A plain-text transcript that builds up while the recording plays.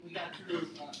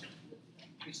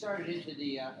started into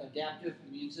the adaptive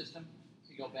immune system.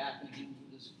 If you go back and do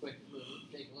this quick little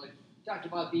take a look, talked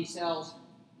about B cells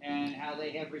and how they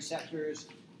have receptors.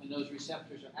 When those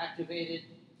receptors are activated,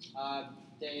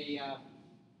 they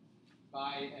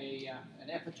by an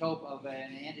epitope of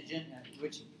an antigen,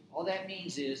 which all that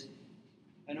means is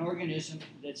an organism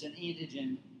that's an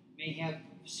antigen may have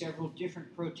several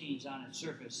different proteins on its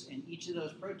surface, and each of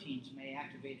those proteins may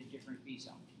activate a different B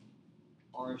cell,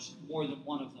 or more than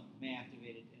one of them may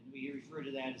activate it, and we refer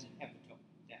to that as an epitope,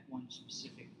 that one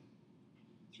specific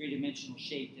three-dimensional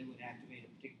shape that would activate a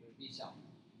particular B cell.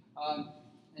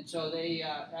 And so they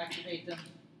activate them.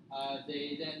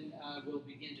 They then will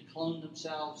begin to clone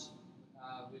themselves.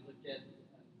 We looked at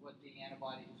what the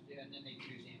antibodies do, and then they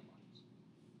produce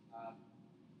antibodies.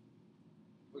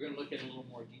 We're going to look at a little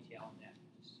more detail on that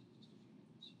in just a few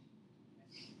minutes.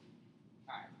 Okay.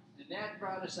 All right, and that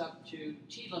brought us up to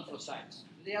T lymphocytes,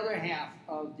 the other half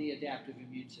of the adaptive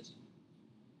immune system.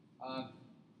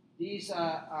 These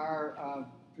are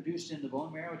produced in the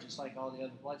bone marrow, just like all the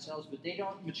other blood cells, but they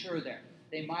don't mature there.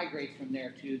 They migrate from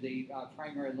there to the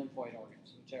primary lymphoid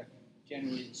organs, which are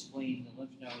generally the spleen, the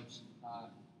lymph nodes,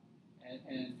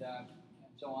 and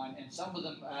so on. And some of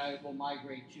them will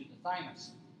migrate to the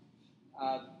thymus.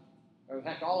 Or in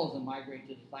fact, all of them migrate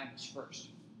to the thymus first.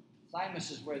 Thymus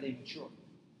is where they mature.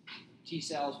 T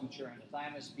cells mature in the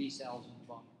thymus, B cells in the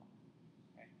bone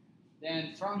marrow. Okay.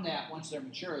 Then from that, once they're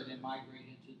mature, they migrate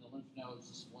into the lymph nodes,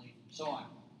 the spleen, and so on.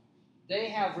 They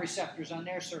have receptors on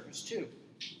their surface too.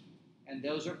 And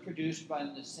those are produced by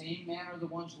the same manner the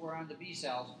ones were on the B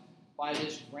cells, by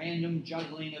this random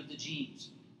juggling of the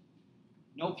genes.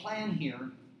 No plan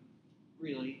here,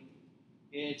 really.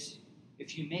 It's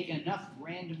if you make enough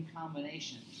random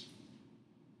combinations,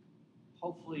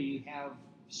 hopefully you have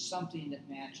something that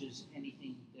matches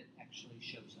anything that actually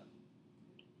shows up.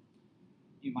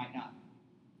 You might not.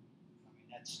 I mean,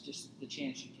 that's just the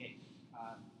chance you take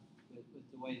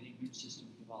with the way the immune system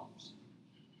develops.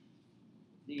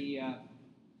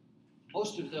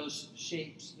 Most of those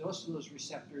shapes, most of those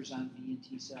receptors on B and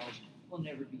T cells will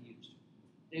never be used.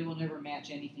 They will never match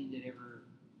anything that ever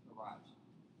arrives.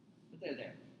 But they're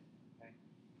there. Okay?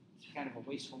 It's kind of a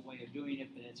wasteful way of doing it,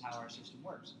 but it's how our system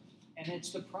works. And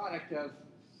it's the product of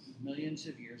millions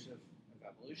of years of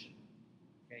evolution.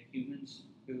 Okay? Humans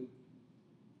who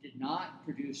did not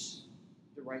produce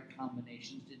the right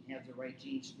combinations, didn't have the right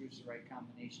genes to produce the right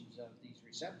combinations of these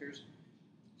receptors,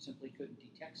 simply couldn't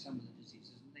detect some of the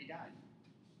diseases, and they died.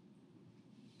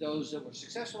 Those that were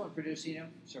successful in producing them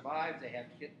survived. They have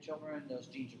children. Those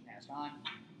genes are passed on,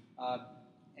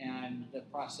 and the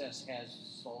process has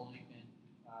slowly been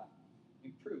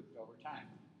improved over time.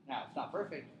 Now, it's not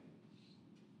perfect,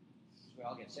 because we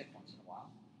all get sick once in a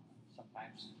while,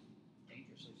 sometimes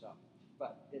dangerously so.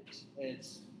 But it's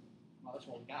that's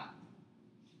what we got.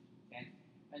 Okay,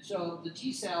 and so the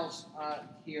T cells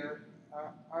here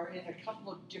are in a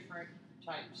couple of different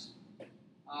types.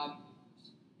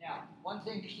 Now, one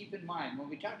thing to keep in mind, when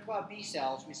we talked about B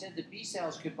cells, we said that B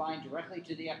cells could bind directly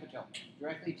to the epitope,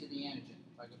 directly to the antigen.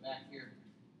 If I go back here,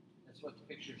 that's what the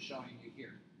picture is showing you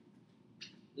here.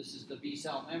 This is the B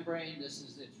cell membrane, this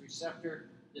is its receptor,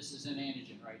 this is an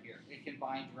antigen right here. It can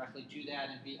bind directly to that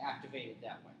and be activated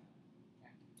that way.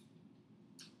 Okay.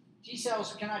 T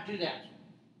cells cannot do that.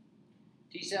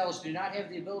 T cells do not have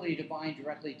the ability to bind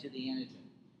directly to the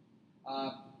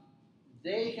antigen.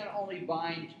 They can only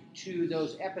bind to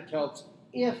those epitopes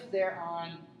if they're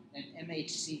on an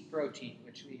MHC protein,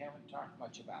 which we haven't talked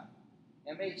much about.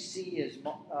 MHC is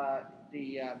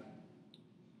the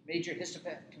major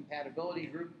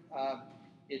histocompatibility group.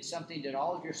 It's something that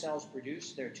all of your cells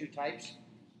produce. There are two types.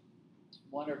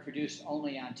 One are produced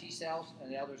only on T cells,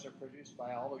 and the others are produced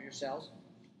by all of your cells.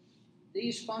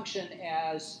 These function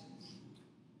as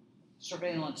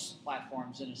surveillance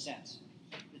platforms in a sense.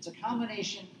 It's a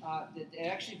combination that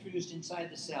they're actually produced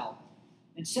inside the cell.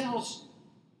 And cells,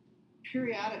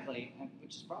 periodically,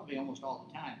 which is probably almost all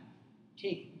the time,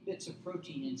 take bits of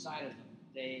protein inside of them.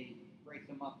 They break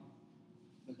them up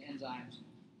with enzymes.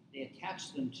 They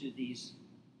attach them to these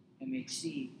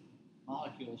MHC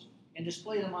molecules and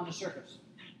display them on the surface.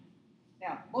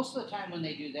 Now, most of the time when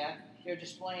they do that, they're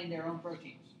displaying their own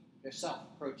proteins, their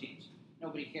self-proteins.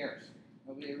 Nobody cares.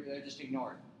 They're just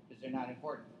ignored because they're not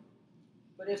important.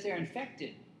 But if they're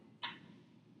infected,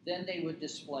 then they would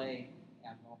display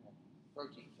abnormal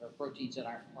proteins, or proteins that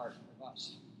aren't part of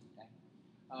us.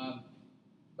 Okay?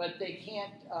 But they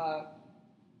can't,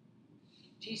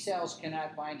 T cells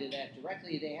cannot bind to that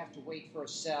directly. They have to wait for a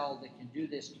cell that can do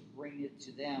this to bring it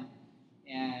to them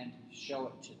and show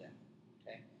it to them.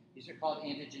 Okay? These are called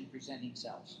antigen-presenting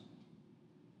cells.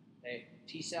 Okay?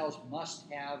 T cells must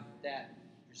have that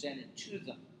presented to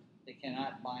them. They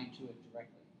cannot bind to it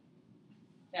directly.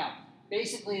 Now,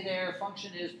 basically their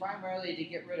function is primarily to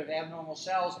get rid of abnormal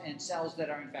cells and cells that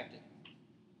are infected.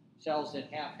 Cells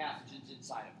that have pathogens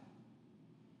inside of them.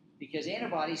 Because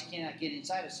antibodies cannot get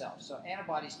inside of cells. So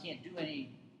antibodies can't do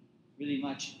any really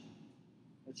much.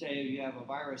 Let's say you have a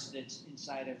virus that's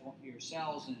inside of your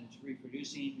cells and it's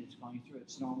reproducing, it's going through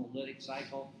its normal lytic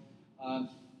cycle.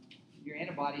 Your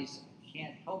antibodies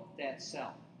can't help that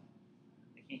cell.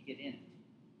 They can't get in it.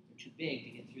 They're too big to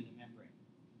get through the membrane.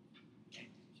 Okay?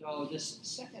 So this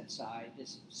second side,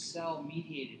 this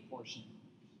cell-mediated portion,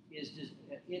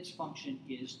 its function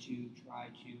is to try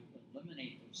to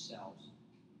eliminate those cells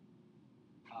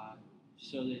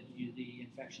so that the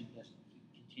infection doesn't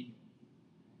keep continuing.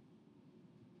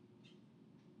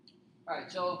 All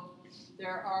right, so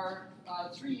there are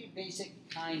three basic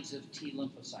kinds of T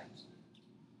lymphocytes.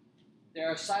 There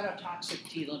are cytotoxic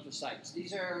T lymphocytes.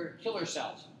 These are killer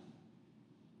cells.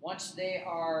 Once they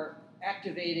are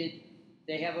activated,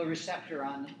 they have a receptor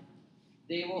on them.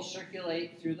 They will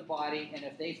circulate through the body, and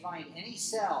if they find any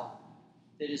cell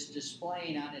that is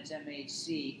displaying on its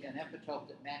MHC an epitope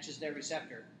that matches their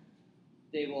receptor,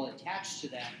 they will attach to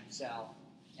that cell,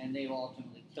 and they will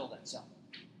ultimately kill that cell.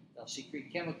 They'll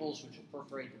secrete chemicals which will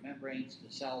perforate the membranes.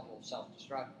 The cell will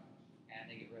self-destruct, and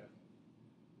they get rid of them.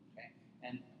 Okay?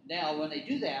 And now, when they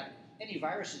do that, any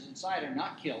viruses inside are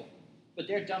not killed, but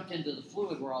they're dumped into the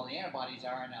fluid where all the antibodies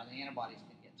are, and now the antibodies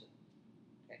can get to them.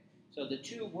 Okay? So the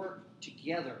two work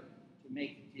together to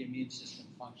make the immune system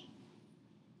function.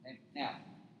 Okay? Now,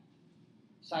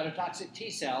 cytotoxic T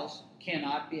cells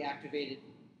cannot be activated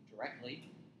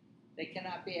directly. They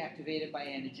cannot be activated by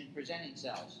antigen-presenting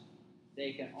cells.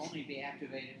 They can only be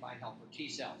activated by helper T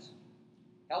cells.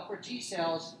 Helper T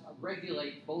cells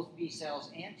regulate both B cells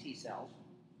and T cells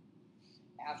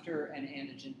after an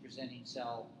antigen-presenting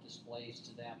cell displays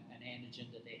to them an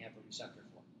antigen that they have a receptor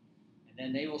for. And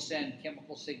then they will send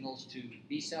chemical signals to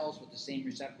B cells with the same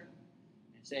receptor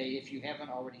and say, if you haven't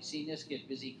already seen this, get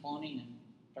busy cloning and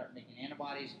start making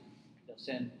antibodies. They'll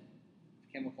send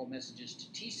chemical messages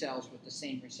to T cells with the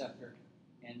same receptor,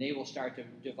 and they will start to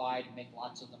divide and make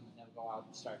lots of them, and they'll go out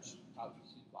and start out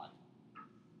through the body.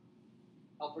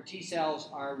 Helper T cells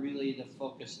are really the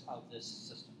focus of this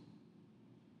system.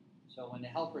 So when the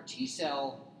helper T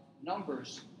cell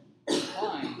numbers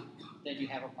decline, then you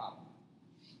have a problem.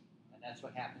 And that's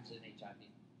what happens in HIV.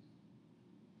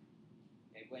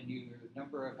 Okay, when your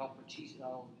number of helper T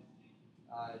cells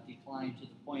decline to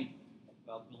the point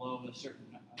below a certain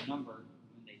number,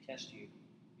 when they test you,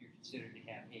 you're considered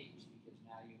to have AIDS because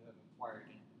now you have acquired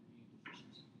an immune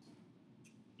deficiency.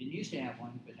 Didn't used to have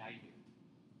one, but now you do.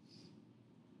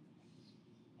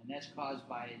 And that's caused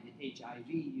by the HIV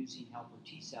using helper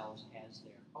T cells as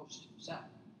their host cell.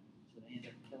 So they end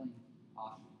up killing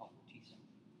off helper T cells.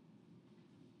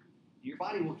 Your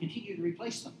body will continue to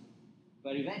replace them,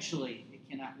 but eventually it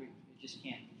just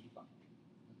can't keep up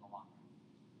in the long run.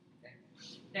 Okay?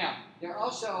 Now, there are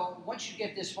also, once you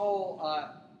get this whole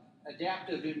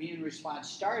adaptive immune response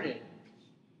started,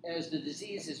 as the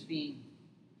disease is being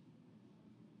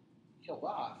killed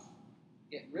off,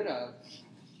 get rid of,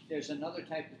 there's another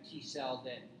type of T cell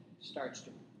that starts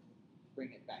to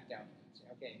bring it back down. Say,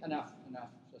 okay, enough,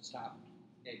 let's stop.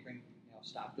 Okay,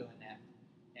 stop doing that.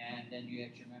 And then you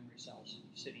have your memory cells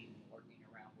sitting and working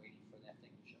around waiting for that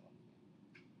thing to show up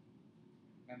again.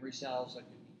 Memory cells, that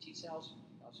could be T cells,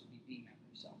 could also be B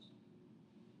memory cells.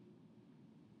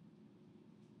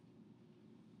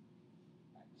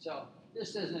 Right, so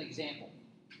this is an example.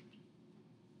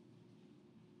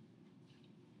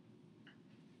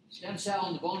 Stem cell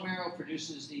in the bone marrow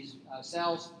produces these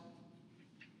cells.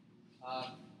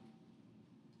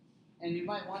 And you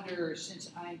might wonder,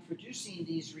 since I'm producing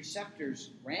these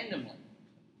receptors randomly,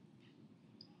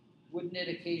 wouldn't it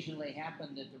occasionally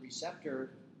happen that the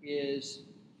receptor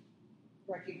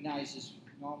recognizes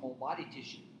normal body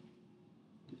tissue?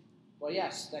 Well,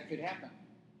 yes, that could happen.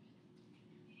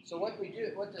 So what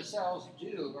the cells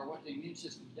do, or what the immune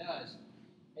system does,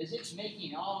 is it's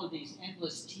making all of these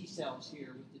endless T cells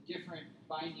here with the different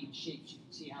binding shapes. You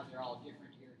can see how they're all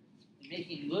different here. And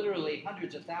making literally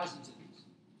hundreds of thousands of these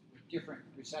with different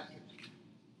receptors.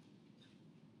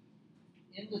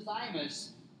 In the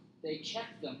thymus, they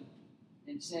check them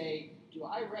and say, do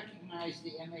I recognize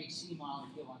the MHC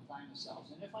molecule on thymus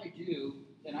cells? And if I do,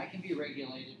 then I can be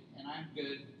regulated, and I'm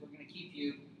good. We're going to keep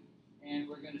you, and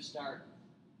we're going to start,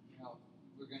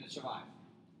 we're going to survive.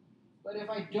 But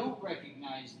if I don't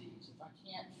recognize these, if I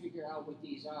can't figure out what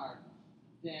these are,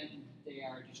 then they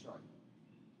are destroyed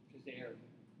because they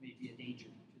may be a danger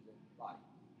to the body.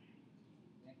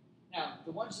 Okay?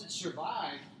 the ones that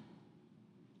survive,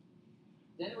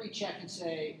 then we check and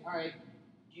say, all right,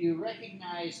 do you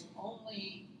recognize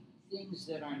only things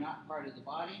that are not part of the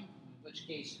body, in which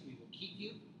case we will keep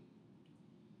you?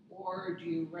 Or do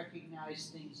you recognize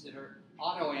things that are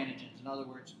autoantigens, in other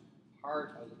words,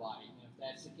 part of the body? And if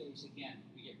that's the case, again,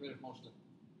 we get rid of most of them.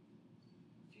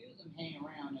 A few of them hang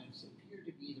around and appear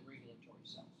to be the regulatory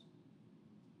cells.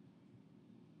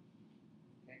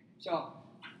 Okay? So,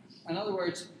 in other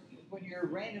words, when you're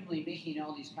randomly making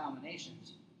all these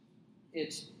combinations,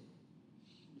 there's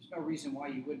no reason why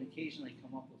you wouldn't occasionally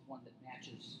come up with one that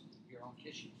matches your own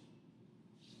tissues.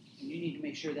 And you need to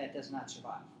make sure that does not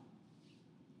survive.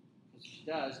 Because if it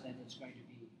does, then it's going to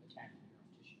be attacking your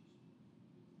own tissues.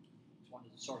 It's one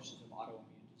of the sources of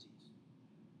autoimmune disease,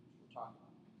 which we're talking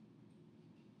about.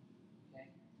 Okay?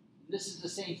 And this is the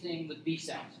same thing with B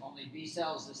cells. Only B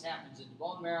cells, this happens in the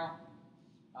bone marrow.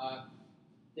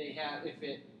 If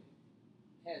it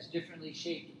has differently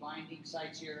shaped binding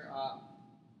sites here,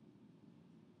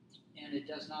 and it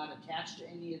does not attach to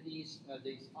any of these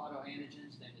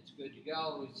autoantigens, then it's good to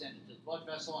go. We send it to the blood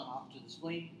vessel and off to the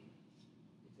spleen.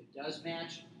 If it does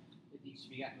match, it needs to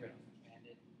be gotten rid of, and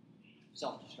it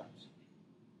self-destructs.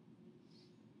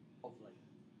 Hopefully.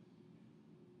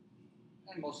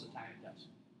 And most of the time it does.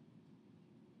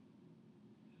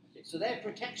 Okay, so that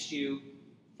protects you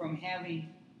from having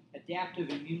adaptive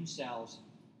immune cells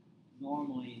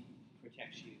normally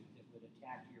protects you that would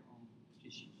attack your own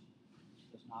tissues.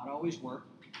 It does not always work.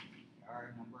 There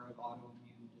are a number of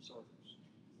autoimmune disorders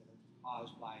that are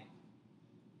caused by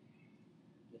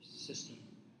the system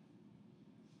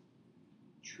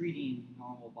treating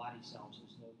normal body cells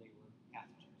as though they were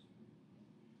pathogens. Is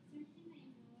there anything that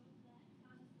you know of that causes the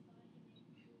body to make more receptors in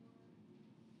the shape of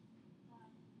your own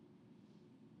body's receptors?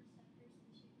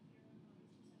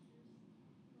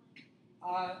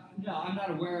 No, I'm not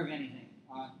aware of anything.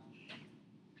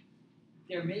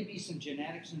 There may be some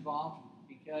genetics involved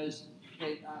because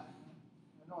I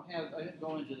didn't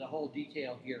go into the whole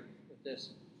detail here with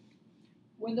this.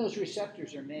 When those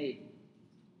receptors are made,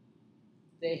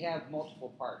 they have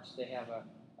multiple parts. They have a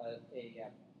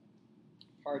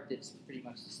part that's pretty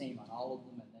much the same on all of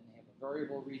them, and then they have a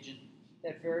variable region.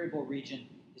 That variable region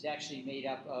is actually made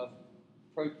up of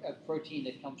a protein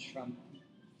that comes from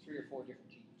 3 or 4 different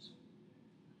genes.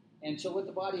 And so what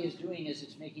the body is doing is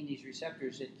it's making these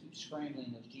receptors that keep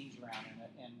scrambling those genes around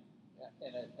and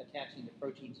attaching the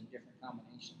proteins in different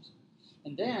combinations.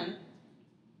 And then,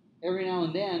 every now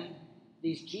and then,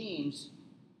 these genes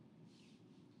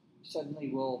suddenly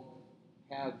will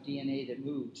have DNA that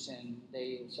moves, and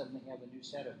they suddenly have a new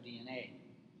set of DNA.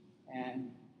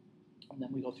 And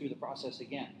then we go through the process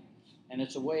again. And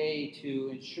it's a way to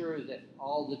ensure that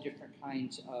all the different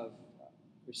kinds of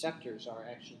receptors are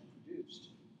actually produced.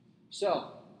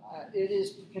 So, it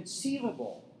is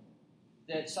conceivable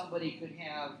that somebody could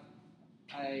have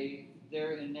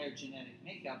in their genetic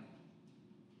makeup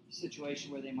a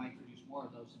situation where they might produce more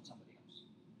of those than somebody else.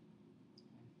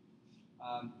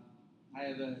 I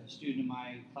have a student in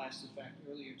my class, in fact,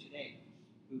 earlier today,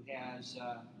 who has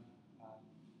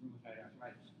rheumatoid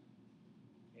arthritis.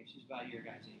 Okay, she's about your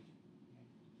guys' age.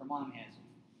 Okay. Her mom has it.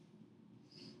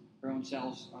 Her own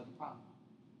cells are the problem.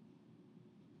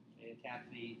 They attack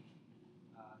the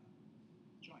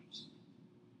joints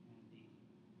and the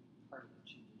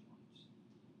cartilage in the joints.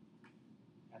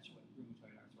 That's what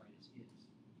rheumatoid arthritis is.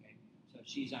 Okay, so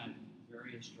she's on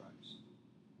various drugs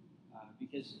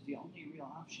because the only real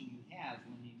option you have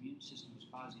when the immune system is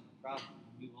causing a problem,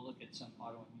 and we will look at some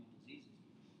autoimmune diseases,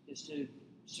 is to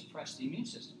suppress the immune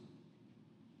system.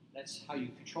 That's how you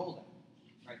control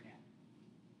that right now.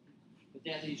 But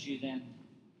that leaves you then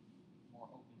more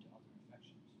open to other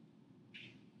infections.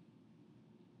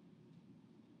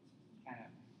 Kind of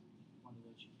one of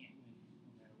those you can't win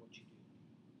no matter what you do.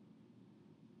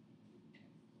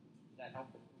 Does that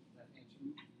help? Does that answer?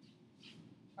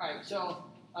 All right, so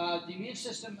the immune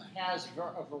system has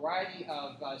a variety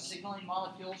of signaling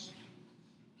molecules.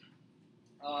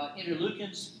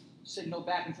 Interleukins signal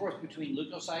back and forth between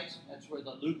leukocytes. That's where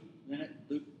the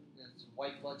that's a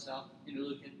white blood cell,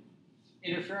 interleukin.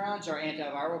 Interferons are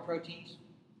antiviral proteins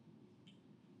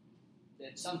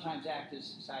that sometimes act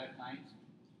as cytokines.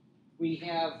 We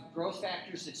have growth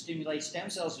factors that stimulate stem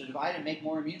cells to divide and make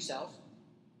more immune cells.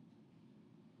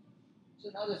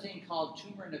 There's another thing called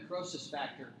tumor necrosis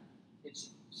factor.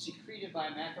 It's secreted by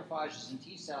macrophages and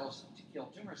T cells to kill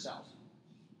tumor cells.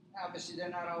 Now, obviously, they're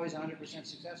not always 100%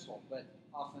 successful, but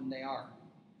often they are.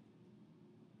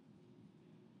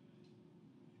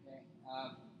 Okay.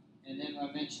 And then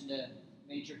I mentioned the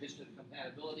major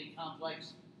histocompatibility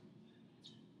complex.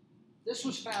 This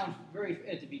was found very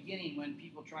at the beginning when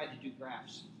people tried to do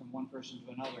grafts from one person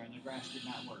to another, and the grafts did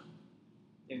not work.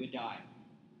 They would die,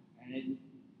 and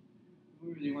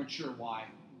we really weren't sure why,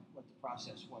 what the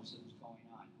process was that was going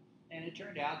on. And it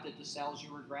turned out that the cells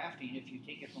you were grafting, if you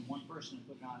take it from one person and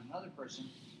put it on another person,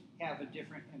 have a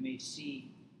different MHC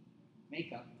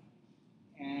makeup,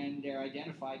 and they're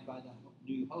identified by the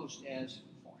new host as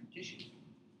foreign tissue.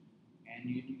 And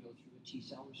you go through a T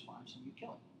cell response and you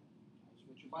kill it. That's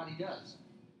what your body does.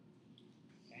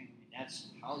 Okay? And that's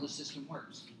how the system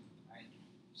works. Right?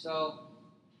 So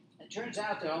it turns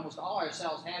out that almost all our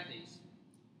cells have these.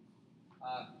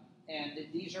 And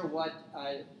these are what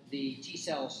the T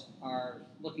cells are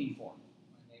looking for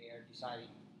when they are deciding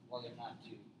whether or not to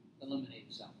eliminate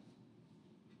a cell.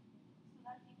 So a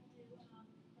lot of people do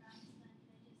grafts, and they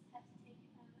just have to take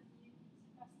immune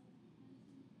suppressant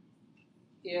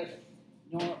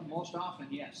medicine. Most often,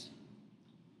 yes.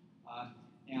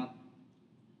 Now,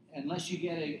 unless you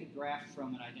get a graft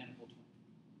from an identical twin.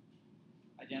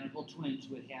 Identical twins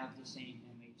would have the same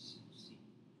MHC.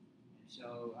 And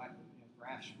so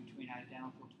grafts between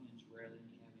identical twins rarely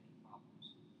have any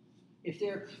problems. If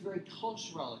they're a very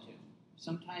close relative,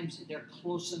 sometimes they're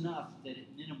close enough that it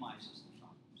minimizes the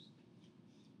problems.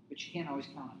 But you can't always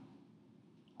count on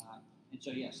them. And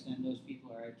so, yes, then those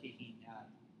people are taking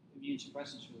immune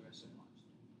suppressants for the rest of their lives.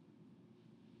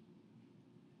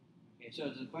 Okay, so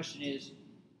the question is,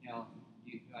 do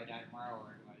I die tomorrow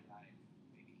or do I die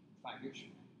maybe 5 years from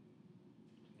now?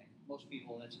 Okay. Most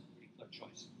people, that's a pretty clear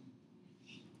choice.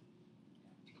 That's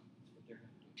what they're going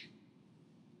to do.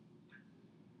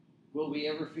 Will we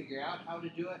ever figure out how to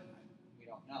do it? We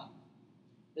don't know.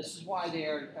 This is why they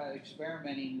are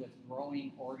experimenting with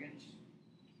growing organs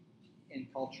in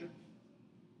culture,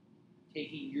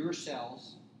 taking your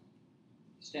cells,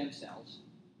 stem cells,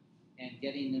 and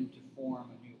getting them to form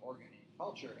a new organ in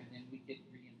culture, and then we could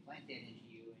reimplant that into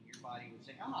you, and your body would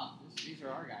say, these are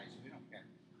our guys, we don't care.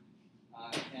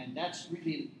 And that's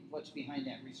really what's behind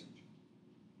that research.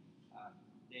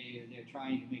 They're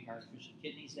trying to make artificial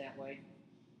kidneys that way.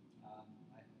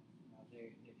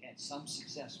 They've had some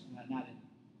success, not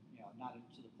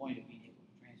to the point of being able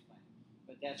to transplant,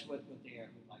 but that's what they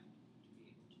would like to be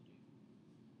able to do.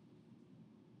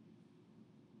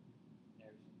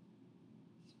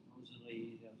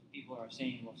 Supposedly, people are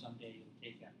saying, well, someday you'll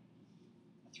take a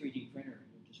 3D printer and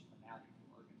you'll just print out an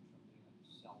organ from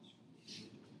the cells from the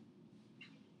individual.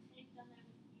 They've done that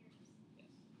with ears.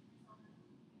 Yes. Um,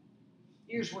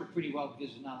 Ears work pretty well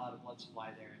because there's not a lot of blood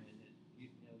supply there, and the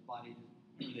body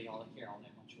doesn't really care all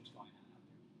that much what's going on out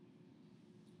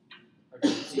there. Or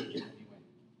doesn't seem to anyway.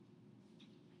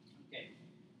 Okay.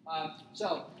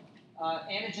 So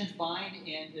antigens bind,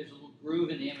 and there's a little groove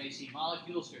in the MHC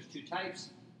molecules. There's two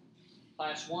types.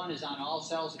 Class 1 is on all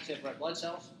cells except red blood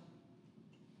cells.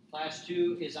 Class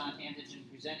 2 is on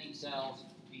antigen-presenting cells,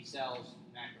 B cells,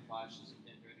 macrophages, and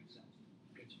dendritic cells.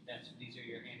 These are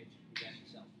your antigen-presenting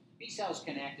cells. B cells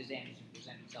can act as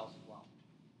antigen-presenting cells as well.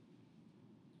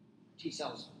 T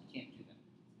cells can't do that.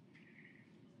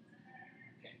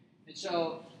 Okay, and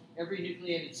so every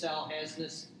nucleated cell has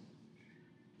this.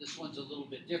 This one's a little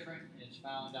bit different. It's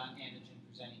found on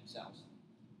antigen-presenting cells.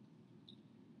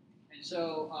 And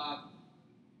so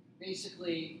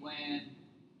basically, when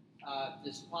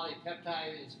this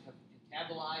polypeptide is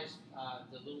metabolized,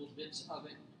 the little bits of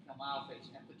it come out as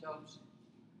epitopes.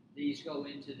 These go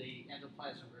into the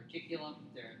endoplasmic reticulum.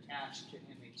 They're attached to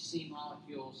MHC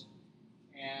molecules,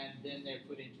 and then they're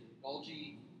put into the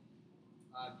Golgi,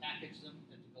 package them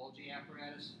at the Golgi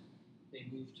apparatus. They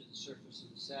move to the surface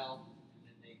of the cell, and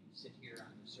then they sit here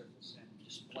on the surface and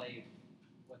display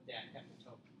what that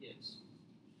epitope is,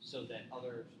 so that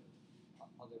other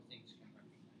things can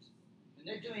recognize it. And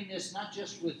they're doing this not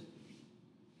just with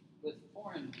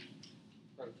foreign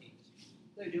proteins.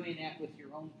 They're doing that with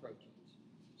your own proteins.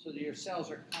 So that your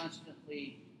cells are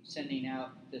constantly sending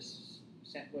out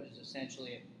what is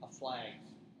essentially a flag,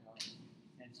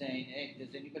 and saying, hey,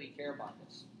 does anybody care about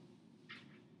this?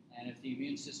 And if the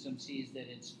immune system sees that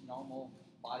it's normal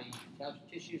body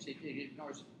tissues, it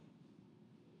ignores it.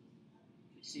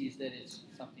 If it sees that it's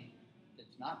something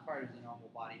that's not part of the normal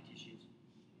body tissues,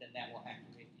 then that will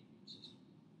activate the immune system.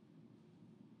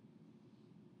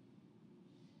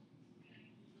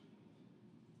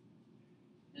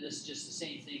 And this is just the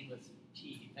same thing with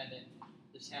T-dependent.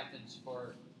 This happens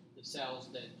for the cells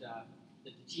that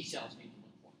the T cells need to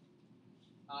look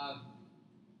for.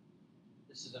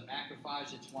 This is a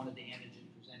macrophage. It's one of the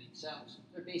antigen-presenting cells.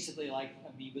 They're basically like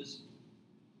amoebas,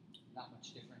 not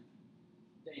much different.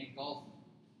 They engulf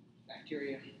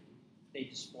bacteria, they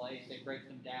display, they break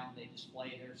them down, they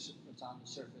display what's on the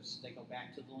surface, they go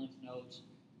back to the lymph nodes,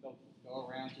 go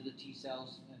around to the T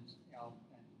cells, and and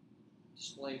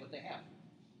display what they have.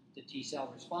 The T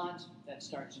cell responds, that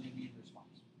starts an immune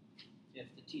response. If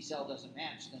the T cell doesn't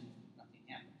match, then nothing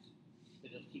happens.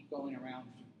 But it'll keep going around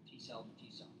from T cell to T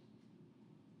cell.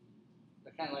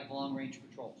 They're kind of like long-range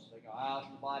patrols. They go out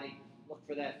in the body, look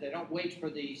for that. They don't wait for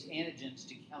these antigens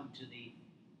to come to the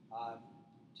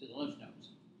lymph nodes.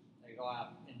 They go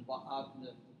out in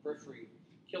the periphery,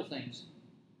 kill things,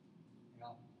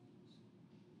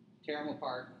 tear them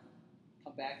apart,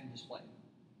 come back and display them.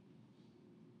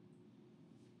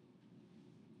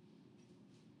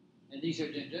 And these are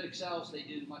dendritic cells. They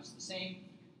do much the same.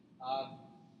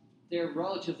 They're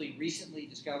relatively recently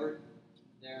discovered.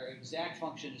 Their exact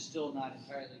function is still not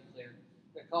entirely clear.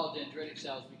 They're called dendritic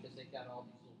cells because they've got all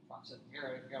these little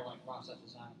hair-like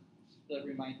processes on them that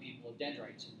remind people of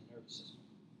dendrites in the nervous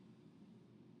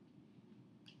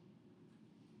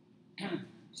system.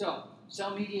 So,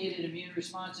 cell-mediated immune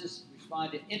responses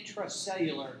respond to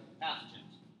intracellular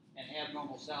pathogens and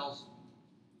abnormal cells,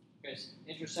 because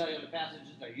intracellular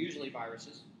pathogens are usually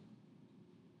viruses.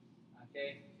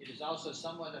 Okay, it is also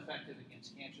somewhat effective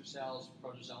against cancer cells,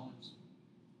 protozoans,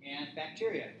 and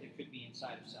bacteria that could be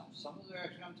inside of cells. There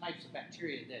are some types of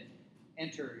bacteria that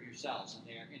enter your cells, and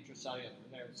they are intracellular.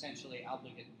 They're essentially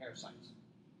obligate parasites,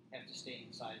 have to stay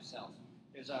inside of cells.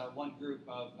 There's one group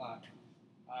of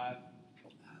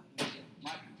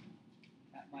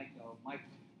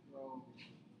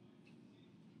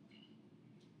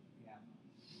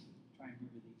trying to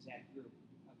remember the exact group.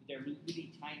 But they're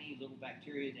really tiny little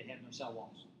bacteria that have no cell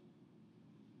walls.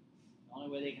 The only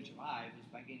way they can survive is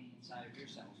by getting inside of your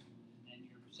cells, and then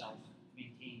your cells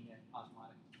maintain the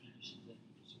osmotic conditions that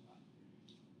need to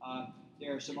survive.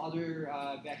 There are some other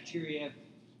bacteria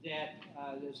that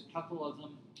there's a couple of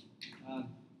them.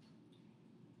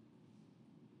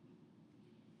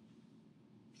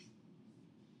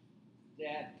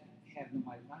 That have no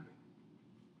mitochondria.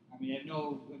 I mean,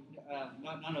 have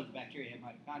none of the bacteria have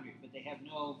mitochondria, but they have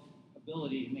no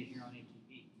ability to make your own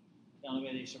ATP. The only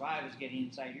way they survive is getting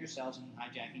inside your cells and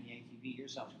hijacking the ATP your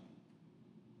cells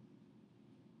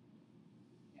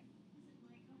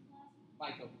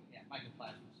make. Yeah.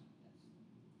 Mycoplasmas. Yes.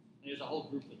 And there's a whole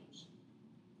group of those.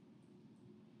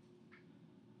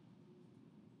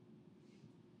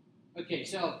 Okay,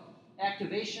 so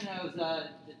activation of the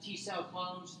T cell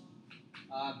clones.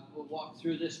 We'll walk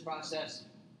through this process.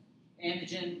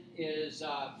 Antigen is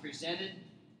presented.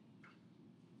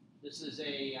 This is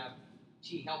a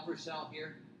T helper cell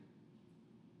here.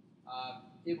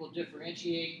 It will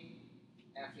differentiate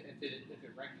if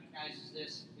it recognizes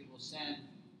this. It will send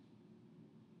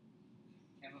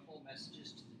chemical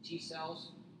messages to the T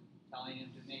cells, telling them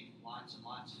to make lots and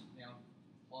lots of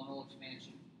clonal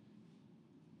expansion,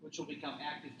 which will become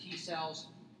active T cells.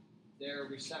 Their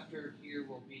receptor here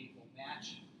will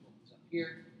match what was up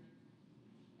here.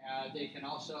 They can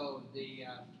also these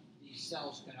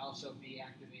cells can also be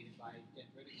activated by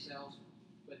dendritic cells,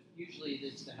 but usually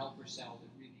it's the helper cell that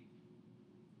really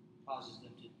causes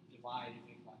them to divide and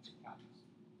make lots of copies.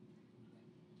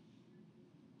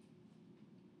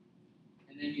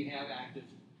 And then you have active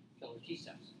killer T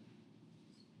cells.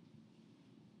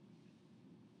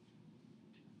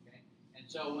 Okay, and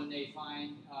so when they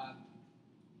find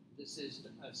this is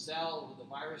a cell with a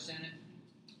virus in it.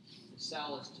 The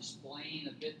cell is displaying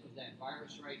a bit of that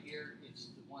virus right here. It's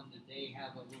the one that they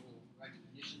have a little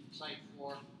recognition site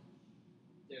for.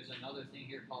 There's another thing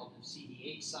here called the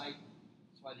CD8 site.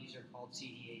 That's why these are called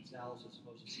CD8 cells as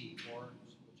opposed to CD4,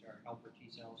 which are helper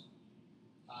T cells.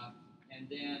 And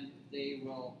then they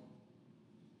will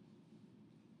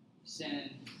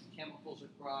send chemicals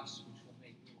across, which will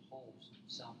make little holes in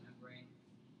the cell membrane,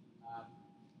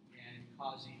 and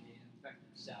causing the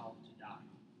infected cell to die.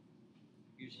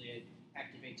 Usually it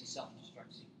activates a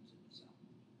self-destruct sequence in the cell.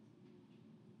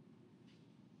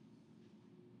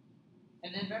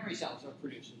 And then memory cells are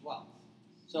produced as well.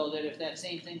 So that if that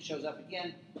same thing shows up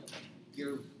again,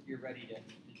 you're ready to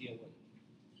deal with it.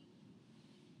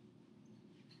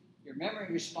 Your memory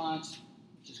response,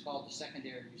 which is called the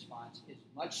secondary response, is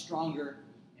much stronger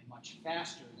and much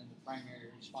faster than the primary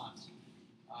response. We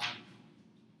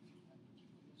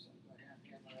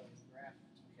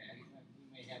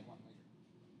may have one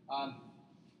later.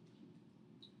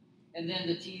 And then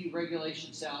the T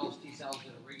regulation cells, T cells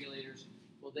that are regulators,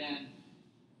 will then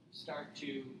start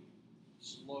to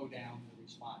slow down the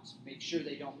response. Make sure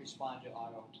they don't respond to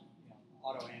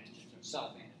autoantigens or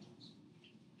self-antigens.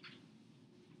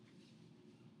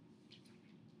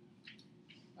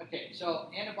 Okay, so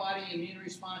antibody immune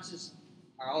responses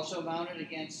are also mounted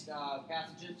against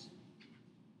pathogens.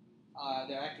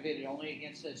 They're activated only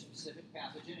against a specific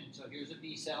pathogen. And so here's a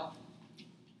B cell.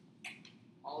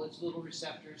 All its little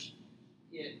receptors.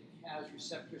 It has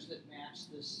receptors that match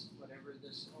this, whatever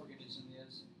this organism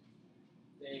is.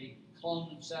 They clone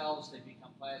themselves. They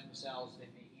become plasma cells. They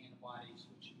make antibodies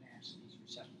which match these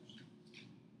receptors.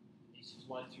 These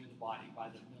flood through the body by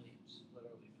the millions,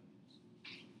 literally millions.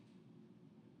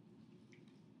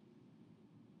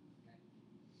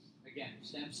 Okay. Again,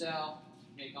 stem cell,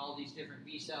 make all these different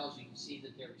B cells. You can see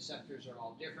that their receptors are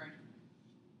all different.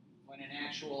 When an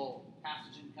actual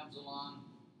pathogen comes along,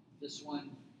 this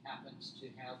one happens to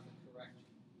have the correct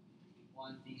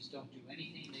one. These don't do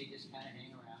anything. They just kind of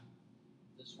hang around.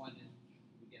 This one,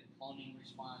 we get a cloning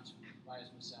response, we get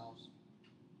plasma cells,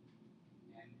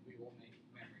 and we will make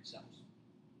memory cells.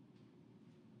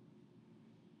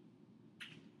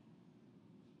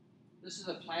 This is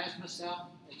a plasma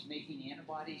cell. It's making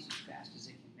antibodies as fast as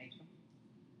it can make them.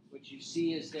 What you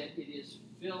see is that it is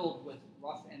filled with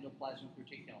rough endoplasmic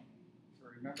reticulum. So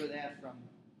remember that from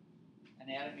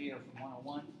anatomy or from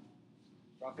 101.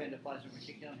 Rough endoplasmic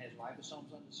reticulum has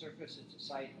ribosomes on the surface. It's a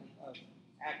site of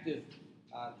active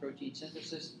protein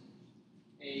synthesis.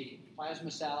 A plasma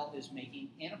cell is making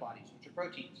antibodies, which are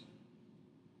proteins.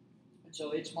 And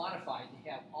so it's modified to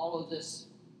have all of this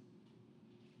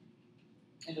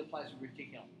endoplasmic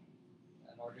reticulum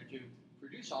in order to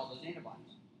produce all those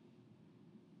antibodies.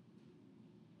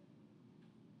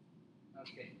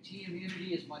 Okay, T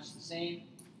immunity is much the same.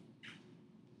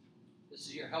 This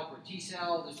is your helper T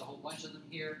cell. There's a whole bunch of them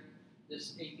here.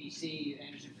 This APC,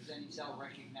 antigen presenting cell,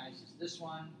 recognizes this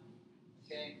one.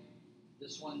 Okay,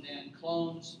 this one then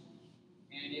clones,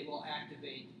 and it will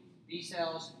activate B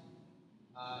cells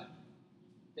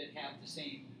that have the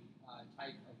same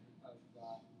type of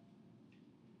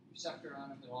receptor on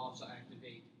them. It will also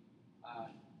activate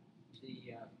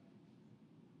the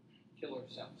killer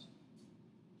cells.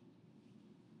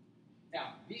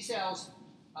 Now, B cells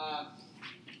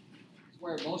is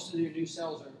where most of your new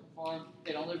cells are formed.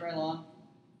 They don't live very long.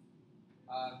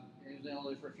 They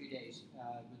only live for a few days,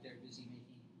 but they're busy making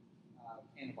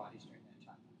antibodies during that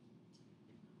time.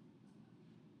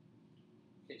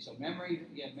 Okay, so memory,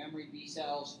 you have memory B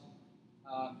cells.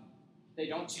 They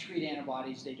don't secrete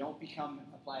antibodies. They don't become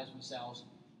plasma cells.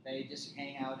 They just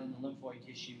hang out in the lymphoid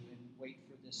tissue and wait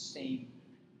for this same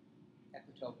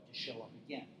epitope to show up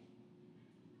again.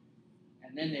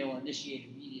 And then they will initiate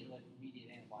immediate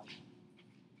antibody.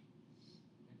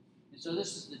 And so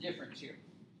this is the difference here.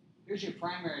 Here's your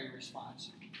primary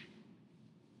response.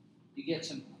 You get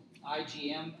some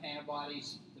IgM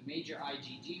antibodies, the major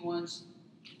IgG ones.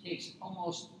 It takes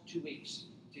almost 2 weeks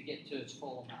to get to its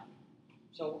full amount.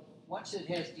 So once it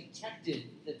has detected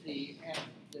that the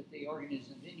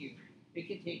organism is in you, it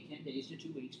can take 10 days to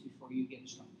 2 weeks before you get a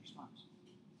strong response,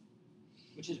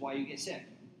 which is why you get sick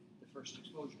the first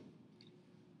exposure.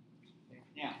 Okay.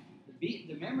 Now,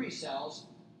 the memory cells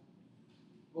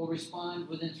will respond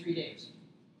within 3 days.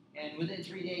 And within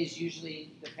 3 days,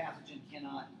 usually the pathogen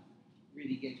cannot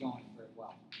really get going very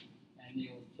well. And they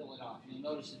will kill it off. You'll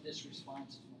notice that this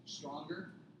response is much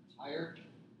stronger, it's higher,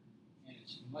 and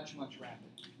it's much, much more rapid.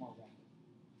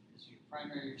 This is your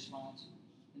primary response.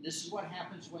 And this is what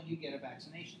happens when you get a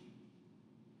vaccination.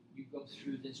 You go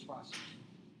through this process.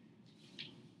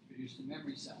 Produce the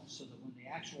memory cells so that when the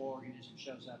actual organism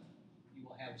shows up, you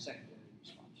will have a secondary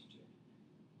response to it.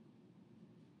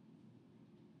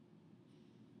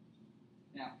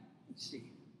 Now, let's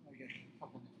see. I've got a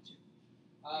couple minutes here.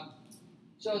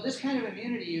 So this kind of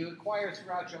immunity you acquire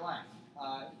throughout your life.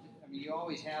 You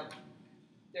always have it.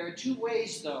 There are 2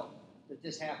 ways, though, that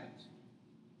this happens.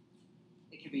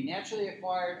 It can be naturally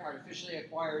acquired, artificially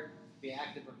acquired, be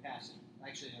active or passive.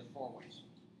 Actually, there are 4 ways.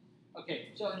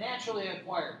 Okay, so naturally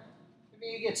acquired.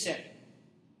 You get sick,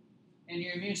 and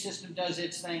your immune system does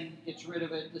its thing, gets rid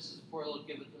of it. This is a poor little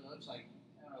kid that looks like,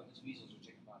 I don't know if it's measles or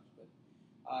chickenpox, but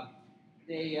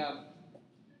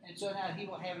and so now he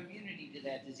will have immunity to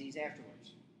that disease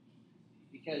afterwards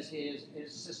because his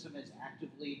system has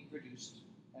actively produced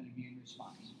an immune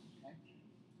response. Okay?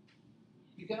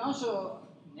 You can also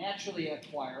naturally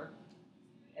acquire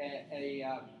a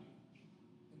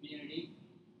immunity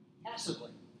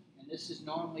passively, and this is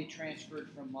normally transferred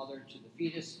from mother to the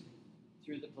fetus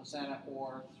through the placenta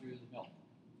or through the milk.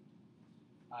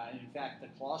 In fact, the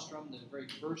colostrum, the very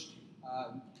first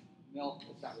milk,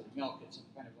 it's not really milk, it's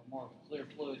kind of more of a clear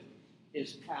fluid,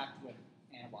 is packed with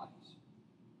antibodies.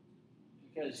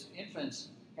 Because infants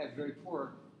have very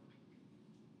poor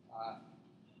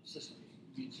systems,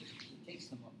 immune systems. It takes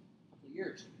them a couple of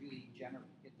years to really get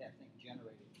that thing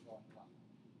generated and going well.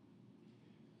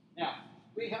 Now,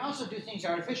 We can also do things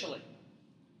artificially.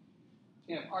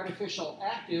 You know, artificial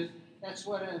active, that's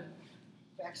what a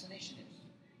vaccination is.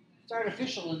 It's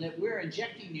artificial in that we're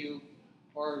injecting you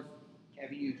or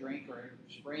having you drink or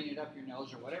spraying it up your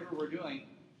nose or whatever we're doing,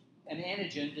 an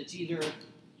antigen that's either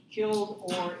killed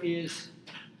or is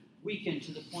weakened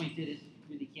to the point that it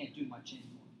really can't do much anymore.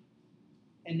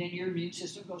 And then your immune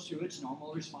system goes through its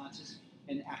normal responses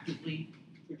and actively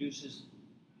produces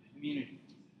immunity.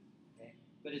 Okay?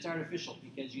 But it's artificial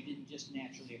because you didn't just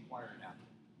naturally acquire it out.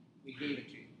 We gave it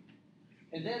to you.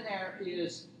 And then there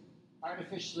is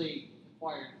artificially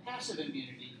acquired passive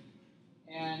immunity,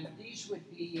 and these would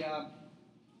be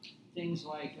things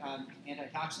like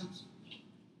antitoxins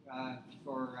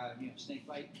for snake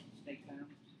bite, snake venom,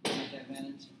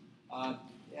 antivenoms,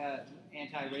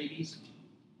 anti-rabies.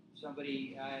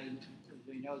 Somebody,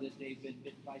 we know that they've been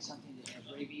bitten by something that has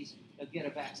rabies, they'll get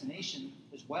a vaccination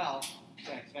as well. In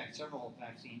fact, several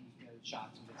vaccines,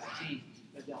 shots of the vaccine,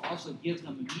 but they'll also give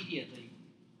them immediately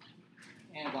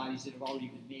antibodies that have already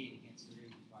been made against the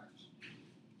rabies virus.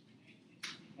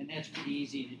 And that's pretty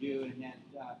easy to do, and that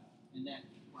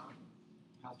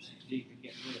helps to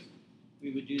get rid of it.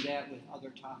 We would do that with other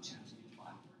toxins as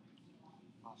well,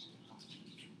 possible toxins.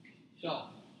 So,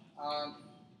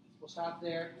 we'll stop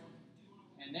there.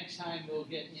 And next time we'll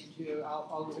get into,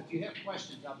 if you have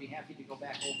questions, I'll be happy to go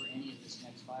back over any of this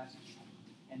next class.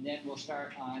 And then we'll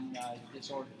start on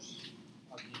disorders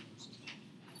of the immune system.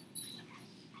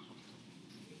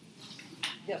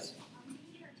 Yes?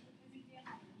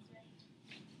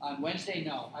 On Wednesday,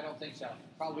 no, I don't think so.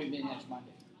 Probably be next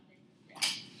Monday.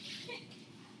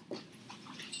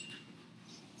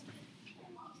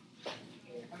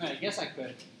 I mean, I guess I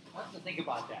could. I'll have to think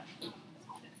about that.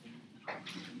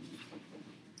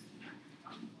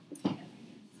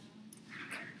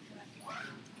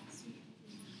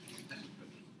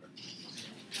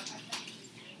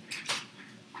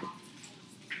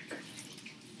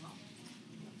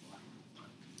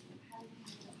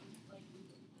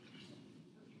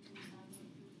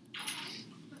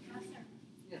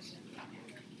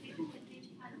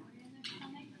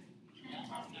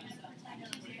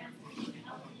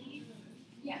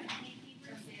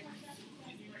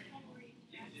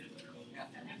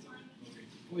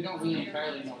 We don't really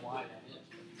entirely know why that is.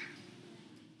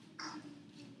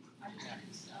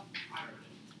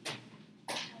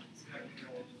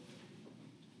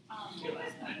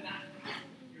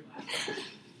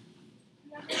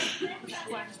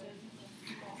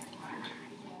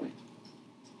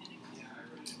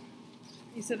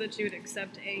 You said that you would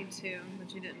accept A2,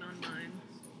 but you didn't on mine.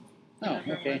 Oh,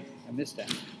 okay. I missed that.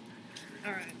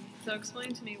 All right. So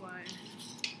explain to me why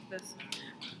this.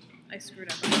 I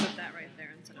screwed up. I put that right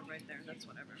there instead of right there. That's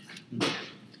whatever. Okay.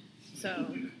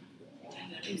 So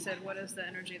you said, what is the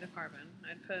energy of the carbon?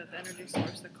 I'd put the energy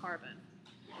source, the carbon,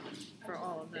 for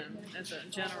all of them as a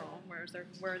general.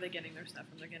 Where are they getting their stuff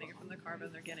from? They're getting it from the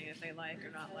carbon. They're getting it if they like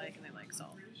or not like, and they like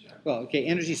salt. Well, okay.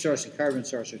 Energy source and carbon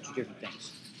source are two different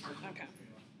things. Okay.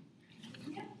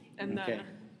 And then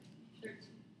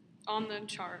on the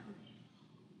chart,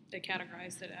 they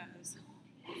categorized it as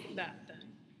that then.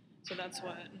 So that's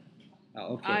what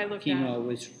I looked Chemo at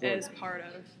was for, as part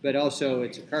of. but also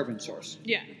it's a carbon source.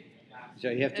 Yeah. So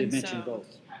you have to And mention so-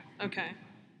 both. Okay.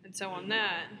 And so on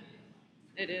that,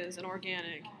 it is an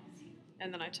organic,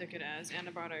 and then I took it as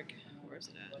antibiotic. Where is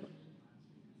it at?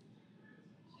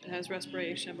 It has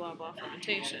respiration, blah, blah,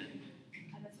 fermentation.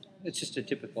 It's just a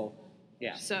typical,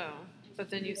 yeah. So, but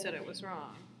then you said it was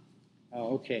wrong.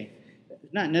 Oh, okay.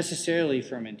 Not necessarily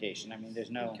fermentation. I mean,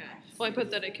 there's no. Okay. Well, I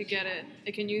put that it could get it.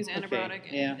 It can use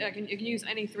antibiotic. yeah. It can use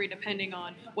any three depending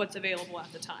on what's available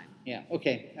at the time. Yeah.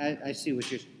 Okay. I see what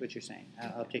you're saying.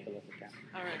 I'll take a look at that.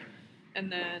 All right.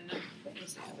 And then what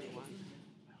was the other one?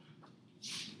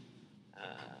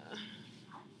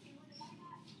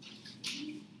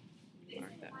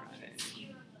 Mark that right.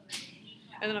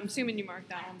 And then I'm assuming you marked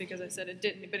that one because I said it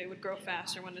didn't, but it would grow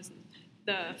faster when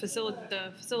the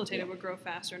facilitated would grow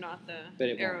faster, not the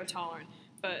aero tolerant.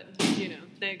 But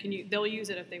they'll use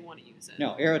it if they want to use it.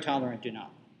 No, aerotolerant do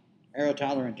not.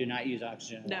 Aerotolerant do not use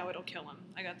oxygen. No, it'll kill them.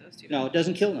 I got those two. No, it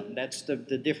doesn't kill them. That's the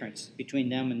difference between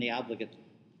them and the obligate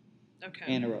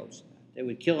anaerobes. It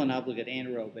would kill an obligate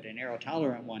anaerobe, but an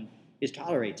aerotolerant one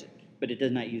tolerates it, but it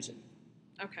does not use it.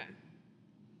 Okay.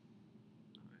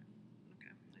 All right.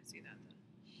 Okay, I see that then.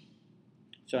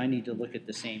 So I need to look at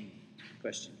the same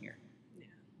question here. Yeah.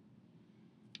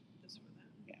 Just for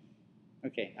that. Yeah.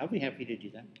 Okay, I'll be happy to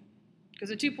do that. Because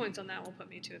the 2 points on that will put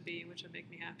me to a B, which would make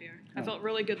me happier. I Oh. felt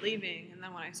really good leaving, and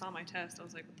then when I saw my test, I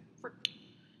was like, what the frick?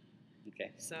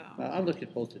 Okay. So, I'll look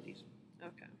at both of these.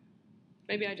 okay.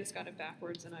 Maybe I just got it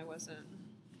backwards and I wasn't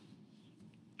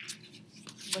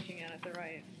looking at it the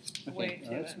right way Okay, to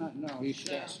that's it. not, no, you should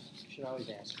So- ask, you should always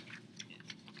ask.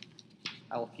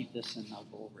 I'll keep this and I'll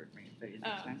go over it for you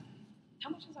next time. How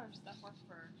much is our stuff worth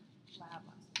for lab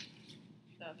last week?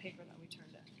 The paper that we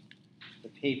turned in. The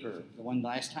paper, the one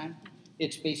last time,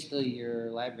 it's basically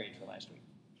your lab grade for last week.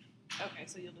 Okay,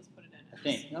 so you'll just put it in. I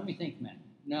think, let me think a minute.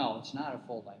 No, it's not a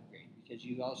full lab grade, because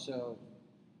you also,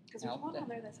 Because No, there's one that- on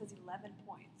there that says 11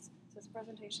 points. It says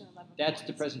presentation 11 that's points.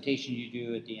 the presentation you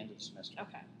do at the end of the semester.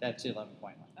 Okay, That's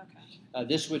 11.1. okay.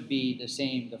 This would be the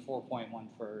same, the 4.1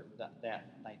 for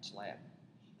that night's lab.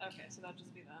 Okay, so that'll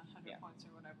just be the 100 Yeah. points or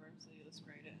whatever, so you just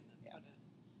grade it and then Yeah. put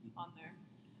it on there.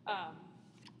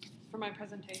 For my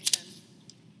presentation,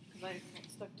 because I got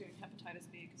stuck doing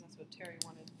hepatitis B because that's what Terry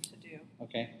wanted to do.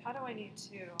 Okay, How do I need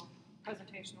to,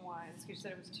 presentation-wise, because you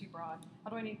said it was too broad, how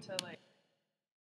do I need to like